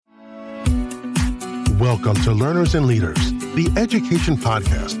Welcome to Learners and Leaders, the education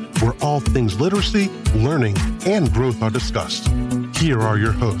podcast where all things literacy, learning, and growth are discussed. Here are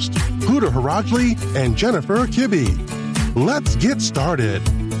your hosts, Huda Harajli and Jennifer Kibbe. Let's get started.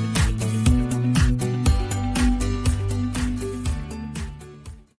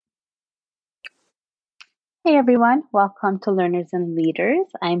 Hey everyone, welcome to Learners and Leaders.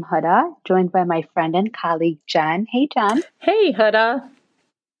 I'm Huda, joined by my friend and colleague, Jen. Hey, Jen. Hey, Huda.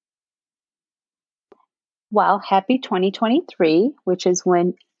 Well, happy 2023, which is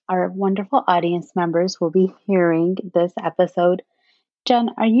when our wonderful audience members will be hearing this episode. Jen,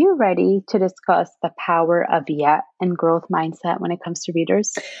 are you ready to discuss the power of yet and growth mindset when it comes to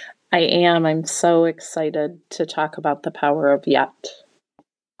readers? I am. I'm so excited to talk about the power of yet.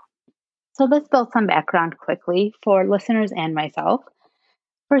 So let's build some background quickly for listeners and myself.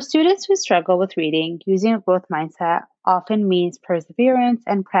 For students who struggle with reading, using a growth mindset often means perseverance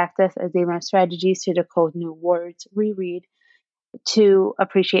and practice as they learn strategies to decode new words, reread, to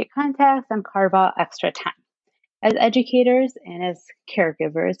appreciate context, and carve out extra time. As educators and as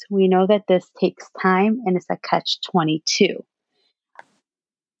caregivers, we know that this takes time and it's a catch-22.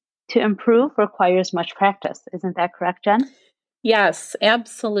 To improve requires much practice. Isn't that correct, Jen? Yes,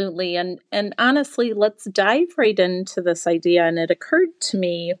 absolutely. And honestly, let's dive right into this idea. And it occurred to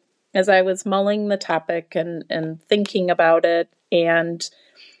me as I was mulling the topic and thinking about it and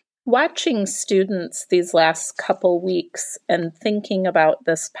watching students these last couple weeks and thinking about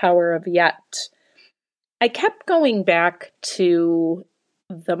this power of yet. I kept going back to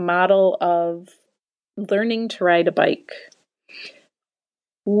the model of learning to ride a bike.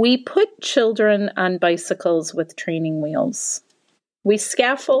 We put children on bicycles with training wheels. We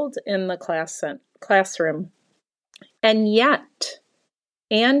scaffold in the classroom. And yet,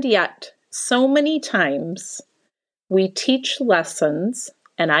 so many times we teach lessons,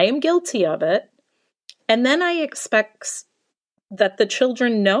 and I am guilty of it, and then I expect that the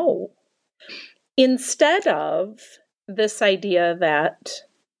children know. Instead of this idea that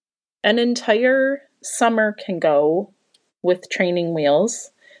an entire summer can go with training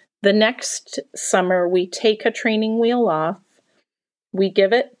wheels, the next summer we take a training wheel off, we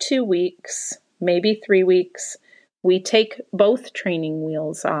give it 2 weeks, maybe 3 weeks. We take both training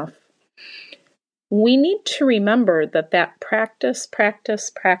wheels off. We need to remember that practice,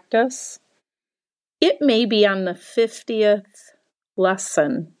 it may be on the 50th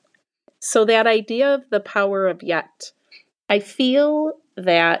lesson. So that idea of the power of yet, I feel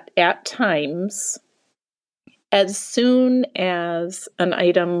that at times, as soon as an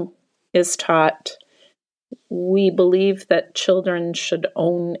item is taught, we believe that children should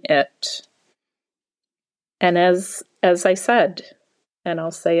own it. And as I said, and I'll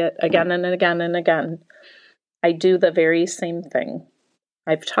say it again and again and again, I do the very same thing.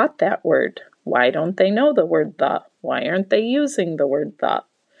 I've taught that word. Why don't they know the word the? Why aren't they using the word the?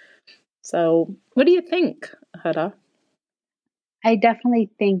 So what do you think, Huda? I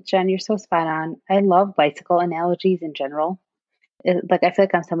definitely think, Jen, you're so spot on. I love bicycle analogies in general. I feel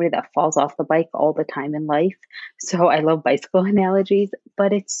like I'm somebody that falls off the bike all the time in life. So I love bicycle analogies,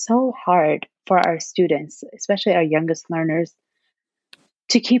 but it's so hard for our students, especially our youngest learners,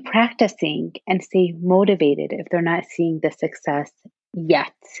 to keep practicing and stay motivated if they're not seeing the success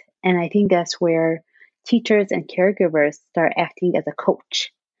yet. And I think that's where teachers and caregivers start acting as a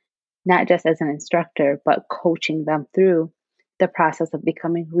coach, not just as an instructor, but coaching them through the process of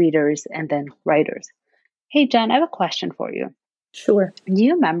becoming readers and then writers. Hey, Jen, I have a question for you. Sure. Do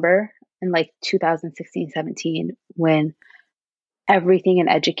you remember in 2016-17 when everything in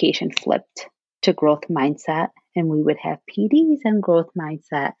education flipped to growth mindset and we would have PDs and growth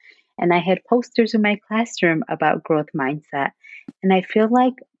mindset? And I had posters in my classroom about growth mindset. And I feel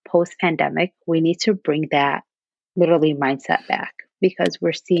like post-pandemic, we need to bring that literally mindset back because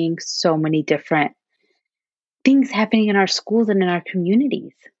we're seeing so many different things happening in our schools and in our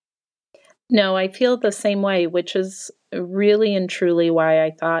communities. No, I feel the same way, which is really and truly why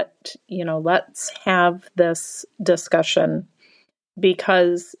I thought, let's have this discussion,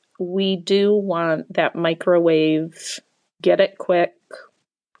 because we do want that microwave, get it quick.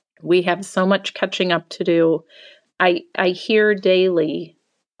 We have so much catching up to do. I hear daily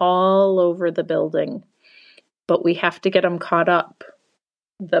all over the building, but we have to get them caught up.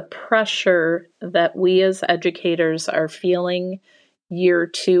 The pressure that we as educators are feeling year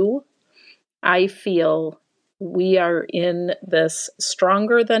 2, I feel we are in this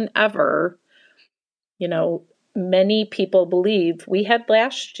stronger than ever. Many people believe we had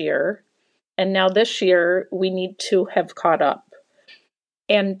last year, and now this year we need to have caught up.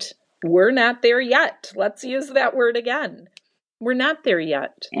 And we're not there yet. Let's use that word again. We're not there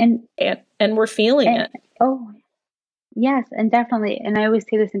yet. And And we're feeling it. Oh, yes, and definitely. And I always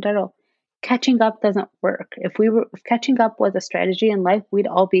say this in general, catching up doesn't work. If catching up was a strategy in life, we'd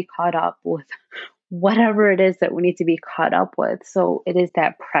all be caught up with whatever it is that we need to be caught up with. So it is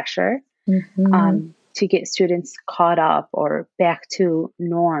that pressure to get students caught up or back to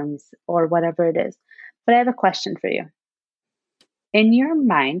norms or whatever it is. But I have a question for you. In your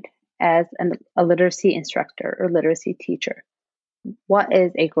mind, as a literacy instructor or literacy teacher, what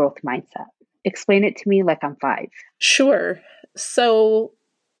is a growth mindset? Explain it to me like I'm 5. Sure. So,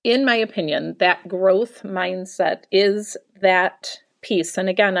 in my opinion, that growth mindset is that piece. And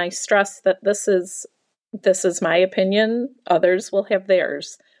again, I stress that this is my opinion. Others will have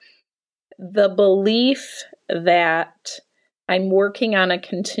theirs. The belief that I'm working on a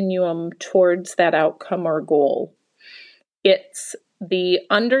continuum towards that outcome or goal. It's the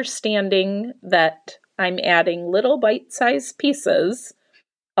understanding that I'm adding little bite-sized pieces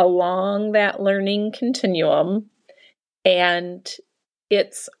along that learning continuum. And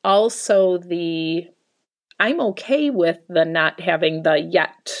it's also I'm okay with the not having the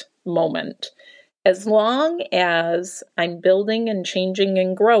yet moment. As long as I'm building and changing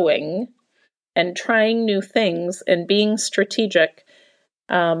and growing and trying new things and being strategic.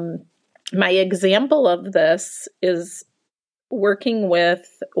 My example of this is working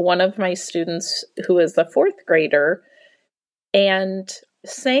with one of my students who is a 4th grader and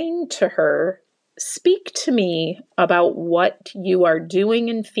saying to her, speak to me about what you are doing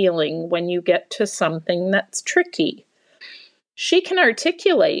and feeling when you get to something that's tricky. She can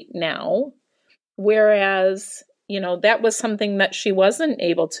articulate now, whereas, that was something that she wasn't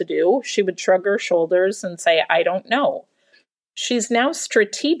able to do. She would shrug her shoulders and say, I don't know. She's now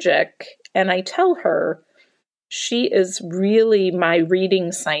strategic, and I tell her, she is really my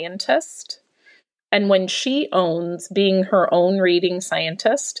reading scientist. And when she owns being her own reading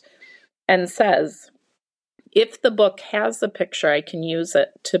scientist and says, if the book has a picture, I can use it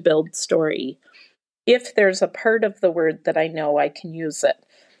to build story. If there's a part of the word that I know, I can use it.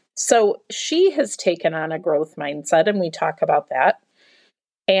 So she has taken on a growth mindset, and we talk about that.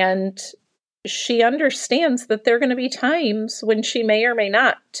 And she understands that there are going to be times when she may or may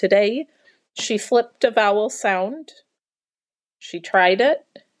not. Today, she flipped a vowel sound. She tried it.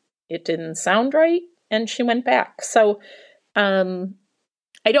 It didn't sound right, and she went back. So I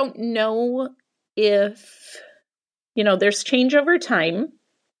don't know if, there's change over time.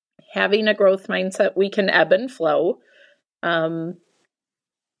 Having a growth mindset, we can ebb and flow.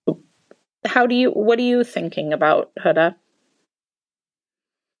 What are you thinking about, Huda?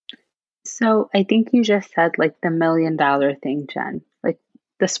 So I think you just said like the $1 million thing, Jen. Like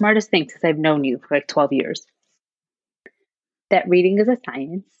the smartest thing, because I've known you for like 12 years. That reading is a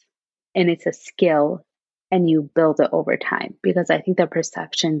science and it's a skill, and you build it over time. Because I think the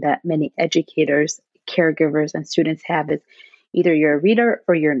perception that many educators, caregivers, and students have is either you're a reader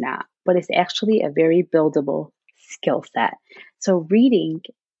or you're not. But it's actually a very buildable skill set. So reading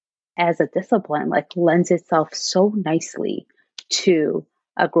as a discipline lends itself so nicely to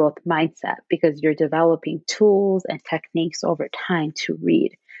a growth mindset because you're developing tools and techniques over time to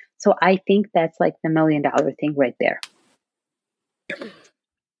read. So I think that's like the $1 million thing right there.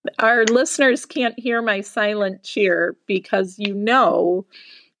 Our listeners can't hear my silent cheer because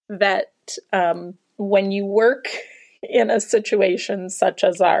that when you work in a situation such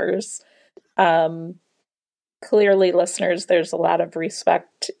as ours, clearly, listeners, there's a lot of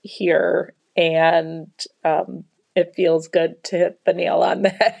respect here, and it feels good to hit the nail on the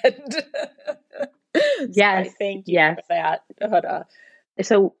head. Yes. So thank you for that, Huda.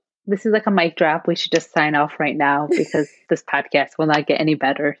 So this is like a mic drop. We should just sign off right now because this podcast will not get any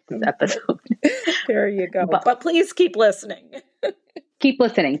better this episode. There you go. But please keep listening. Keep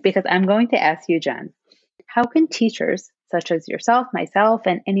listening, because I'm going to ask you, Jen, how can teachers such as yourself, myself,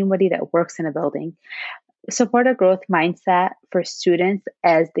 and anybody that works in a building support a growth mindset for students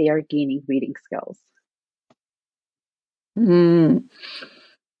as they are gaining reading skills?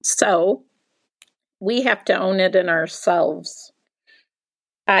 So we have to own it in ourselves.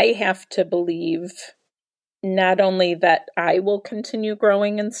 I have to believe not only that I will continue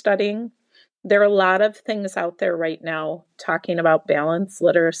growing and studying. There are a lot of things out there right now talking about balanced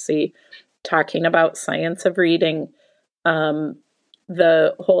literacy, talking about science of reading,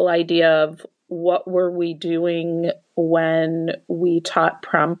 the whole idea of what were we doing when we taught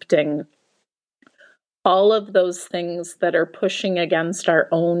prompting. All of those things that are pushing against our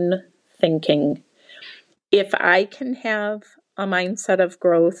own thinking. If I can have a mindset of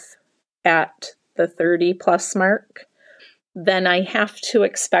growth at the 30 plus mark, then I have to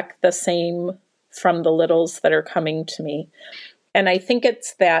expect the same from the littles that are coming to me. And I think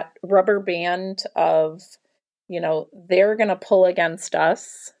it's that rubber band of, they're going to pull against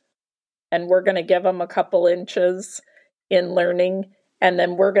us and we're going to give them a couple inches in learning, and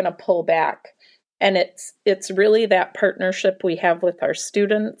then we're going to pull back. And it's really that partnership we have with our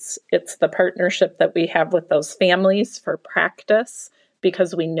students. It's the partnership that we have with those families for practice,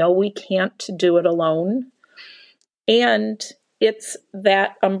 because we know we can't do it alone. And it's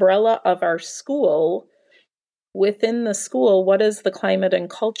that umbrella of our school. Within the school, what is the climate and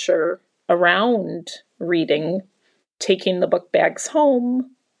culture around reading, taking the book bags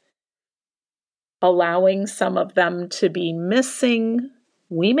home, allowing some of them to be missing?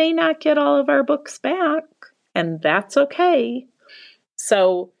 We may not get all of our books back, and that's okay.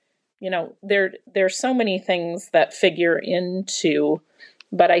 So, there's so many things that figure into,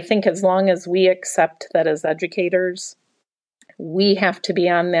 but I think as long as we accept that as educators, we have to be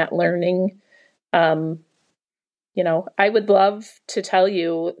on that learning. I would love to tell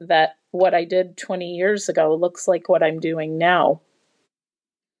you that what I did 20 years ago looks like what I'm doing now.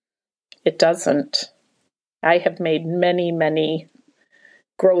 It doesn't. I have made many, many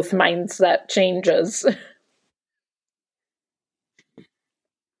growth mindset changes.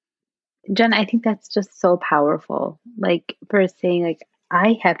 Jen, I think that's just so powerful. Like, for saying, like,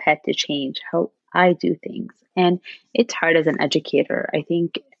 I have had to change how I do things. And it's hard as an educator. I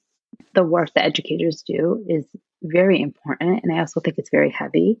think the work that educators do is very important. And I also think it's very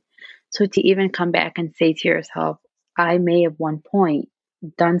heavy. So to even come back and say to yourself, I may have one point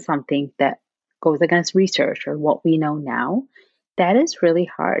done something that goes against research or what we know now, that is really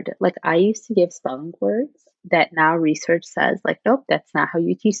hard. Like, I used to give spelling words that now research says, like, nope, that's not how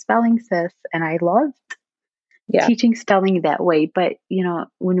you teach spelling, sis. And I loved teaching spelling that way. But,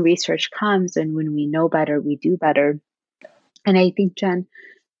 when research comes and when we know better, we do better. And I think, Jen,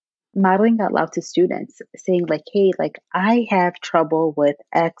 modeling out loud to students, saying like, hey, like, I have trouble with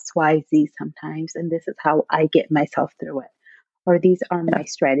XYZ sometimes, and this is how I get myself through it. Or these are my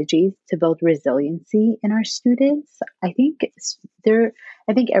strategies to build resiliency in our students. I think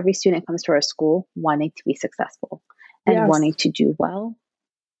every student comes to our school wanting to be successful and wanting to do well.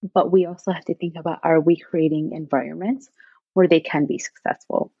 But we also have to think about, are we creating environments where they can be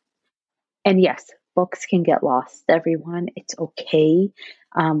successful? And yes, books can get lost, everyone. It's okay.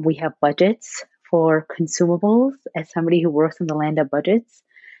 We have budgets for consumables. As somebody who works in the land of budgets,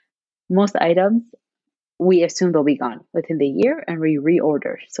 most items, we assume they'll be gone within the year and we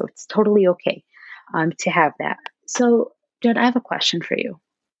reorder. So it's totally okay to have that. So, Jen, I have a question for you.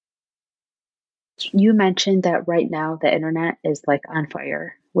 You mentioned that right now the internet is like on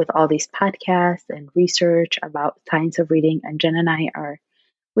fire with all these podcasts and research about science of reading. And Jen and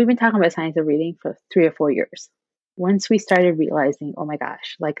we've been talking about science of reading for 3 or 4 years. Once we started realizing, oh my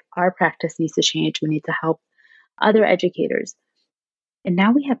gosh, like, our practice needs to change. We need to help other educators. And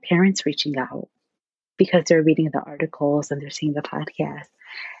now we have parents reaching out because they're reading the articles and they're seeing the podcast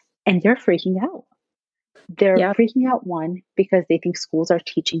and they're freaking out. They're freaking out, one, because they think schools are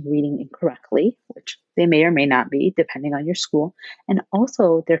teaching reading incorrectly, which they may or may not be, depending on your school. And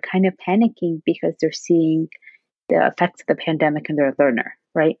also, they're kind of panicking because they're seeing the effects of the pandemic in their learner,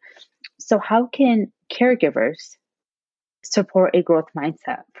 right? So how can caregivers support a growth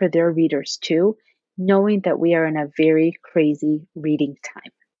mindset for their readers too, knowing that we are in a very crazy reading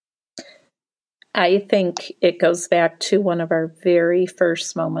time? I think it goes back to one of our very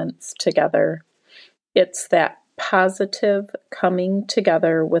first moments together. It's that positive coming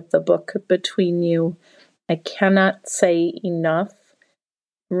together with the book between you. I cannot say enough.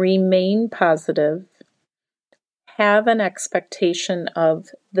 Remain positive. Have an expectation of,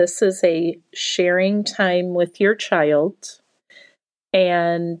 this is a sharing time with your child,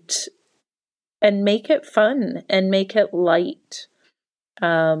 and make it fun and make it light.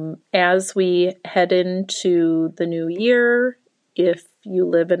 As we head into the new year, if you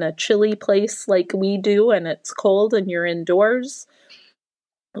live in a chilly place like we do and it's cold and you're indoors,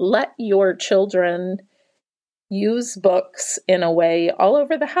 let your children use books in a way all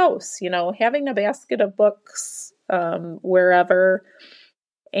over the house, having a basket of books wherever,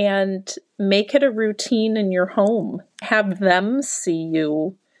 and make it a routine in your home. Have them see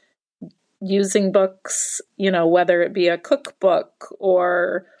you using books, whether it be a cookbook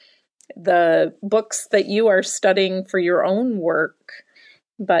or the books that you are studying for your own work,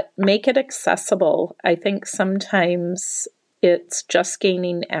 but make it accessible. I think sometimes it's just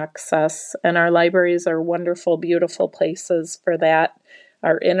gaining access, and our libraries are wonderful, beautiful places for that.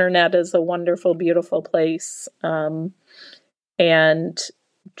 Our internet is a wonderful, beautiful place. And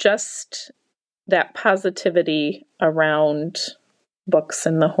just that positivity around books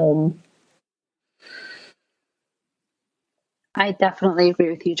in the home. I definitely agree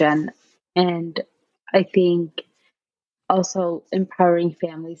with you, Jen. And I think also empowering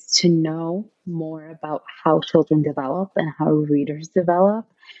families to know more about how children develop and how readers develop.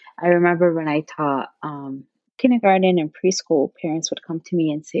 I remember when I taught kindergarten and preschool, parents would come to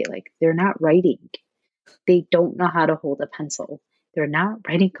me and say, like, they're not writing. They don't know how to hold a pencil. They're not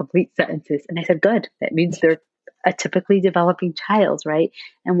writing complete sentences. And I said, good. That means they're a typically developing child, right?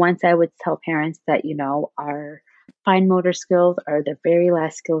 And once I would tell parents that, our fine motor skills are the very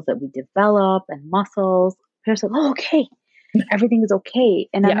last skills that we develop and muscles, parents are like, oh, okay, everything is okay.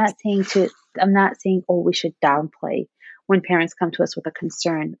 And Yes. I'm not saying, oh, we should downplay when parents come to us with a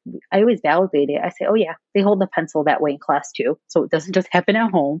concern. I always validate it. I say, oh yeah, they hold the pencil that way in class too. So it doesn't just happen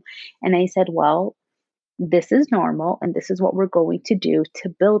at home. And I said, well, this is normal and this is what we're going to do to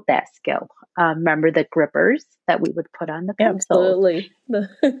build that skill. Remember the grippers that we would put on the pencils, Absolutely.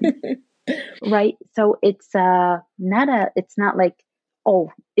 right? So it's not like,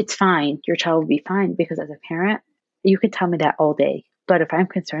 oh, it's fine, your child will be fine, because as a parent, you could tell me that all day. But if I'm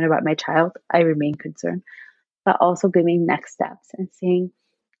concerned about my child, I remain concerned. But also giving next steps and saying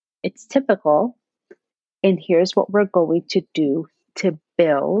it's typical, and here's what we're going to do to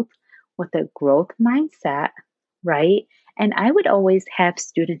build with a growth mindset, right? And I would always have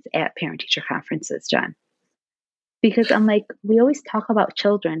students at parent teacher conferences, John, because I'm like, we always talk about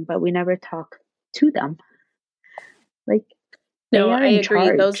children, but we never talk to them. Like, No, they are I in agree.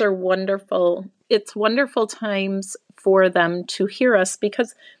 charge. Those are wonderful. It's wonderful times for them to hear us,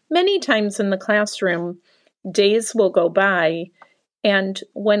 because many times in the classroom, days will go by, and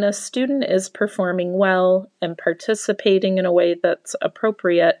when a student is performing well and participating in a way that's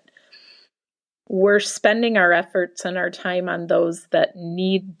appropriate, we're spending our efforts and our time on those that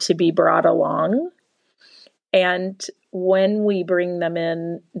need to be brought along. And when we bring them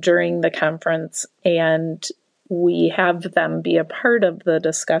in during the conference and we have them be a part of the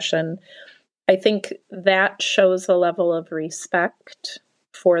discussion, I think that shows a level of respect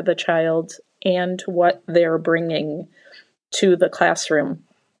for the child and what they're bringing to the classroom.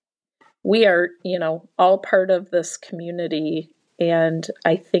 We are, all part of this community, and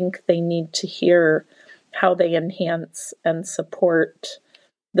I think they need to hear how they enhance and support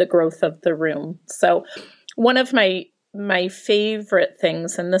the growth of the room. So one of my favorite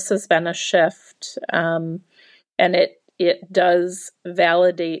things, and this has been a shift, and it does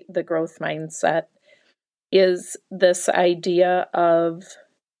validate the growth mindset, is this idea of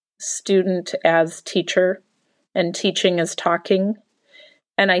student as teacher and teaching as talking.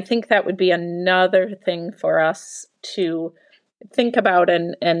 And I think that would be another thing for us to think about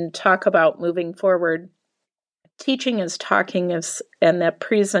and talk about moving forward. Teaching as talking is, and that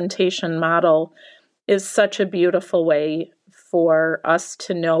presentation model is such a beautiful way for us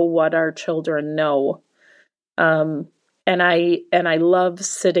to know what our children know. And I love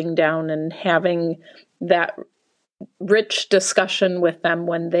sitting down and having that rich discussion with them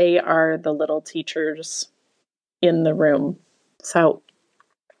when they are the little teachers in the room. So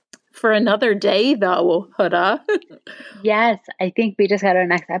for another day, though, Huda. Yes, I think we just had our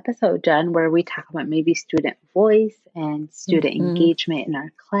next episode, Jen, where we talk about maybe student voice and student engagement in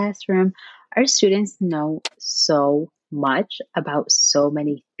our classroom. Our students know so much about so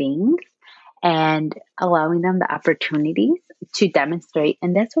many things, and allowing them the opportunities to demonstrate.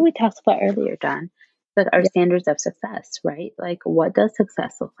 And that's what we talked about earlier, John, like our standards of success, right? Like, what does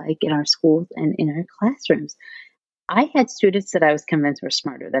success look like in our schools and in our classrooms? I had students that I was convinced were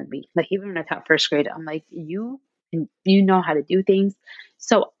smarter than me. Like, even when I taught first grade, I'm like, you know how to do things.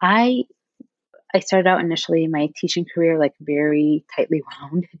 So I started out initially in my teaching career like very tightly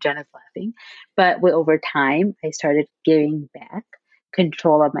wound. Jenna's laughing, but over time, I started giving back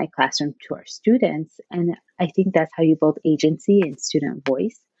control of my classroom to our students, and I think that's how you build agency and student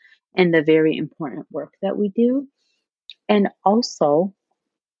voice, and the very important work that we do, and also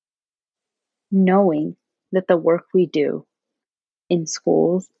knowing that the work we do in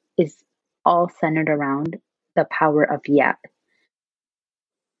schools is all centered around the power of yet.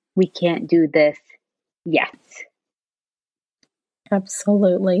 We can't do this yet.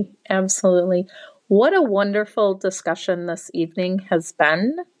 Absolutely. Absolutely. What a wonderful discussion this evening has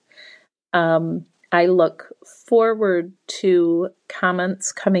been. I look forward to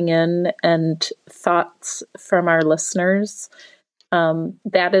comments coming in and thoughts from our listeners.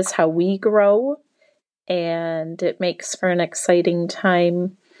 That is how we grow, and it makes for an exciting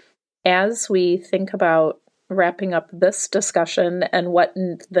time as we think about wrapping up this discussion and what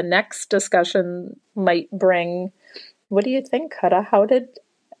the next discussion might bring. What do you think, Huda?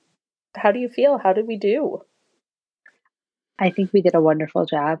 How do you feel? How did we do? I think we did a wonderful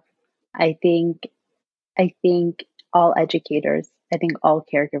job. I think all educators, I think all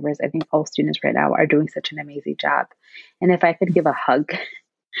caregivers, I think all students right now are doing such an amazing job. And if I could give a hug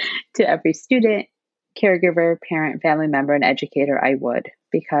to every student, caregiver, parent, family member, and educator, I would,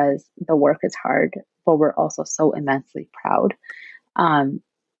 because the work is hard, but we're also so immensely proud.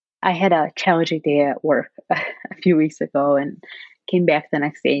 I had a challenging day at work a few weeks ago and came back the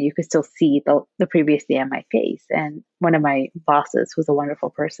next day, and you could still see the previous day on my face. And one of my bosses, who's a wonderful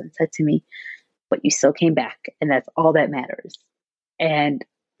person, said to me, "But you still came back, and that's all that matters." And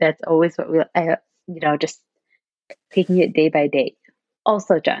that's always what just taking it day by day.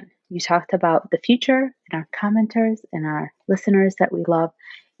 Also, Jen, you talked about the future and our commenters and our listeners that we love.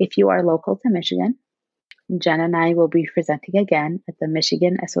 If you are local to Michigan, Jen and I will be presenting again at the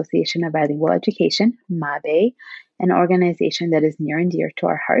Michigan Association of Bilingual Education, MABE, an organization that is near and dear to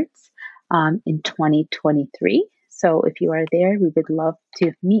our hearts, in 2023. So if you are there, we would love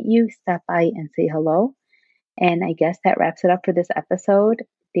to meet you, stop by and say hello. And I guess that wraps it up for this episode.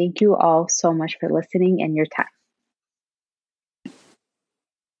 Thank you all so much for listening and your time.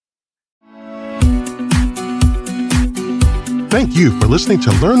 Thank you for listening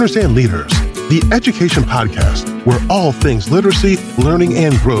to Learners and Leaders, the education podcast where all things literacy, learning,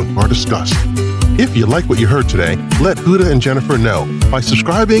 and growth are discussed. If you like what you heard today, let Huda and Jennifer know by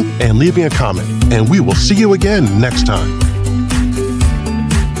subscribing and leaving a comment, and we will see you again next time.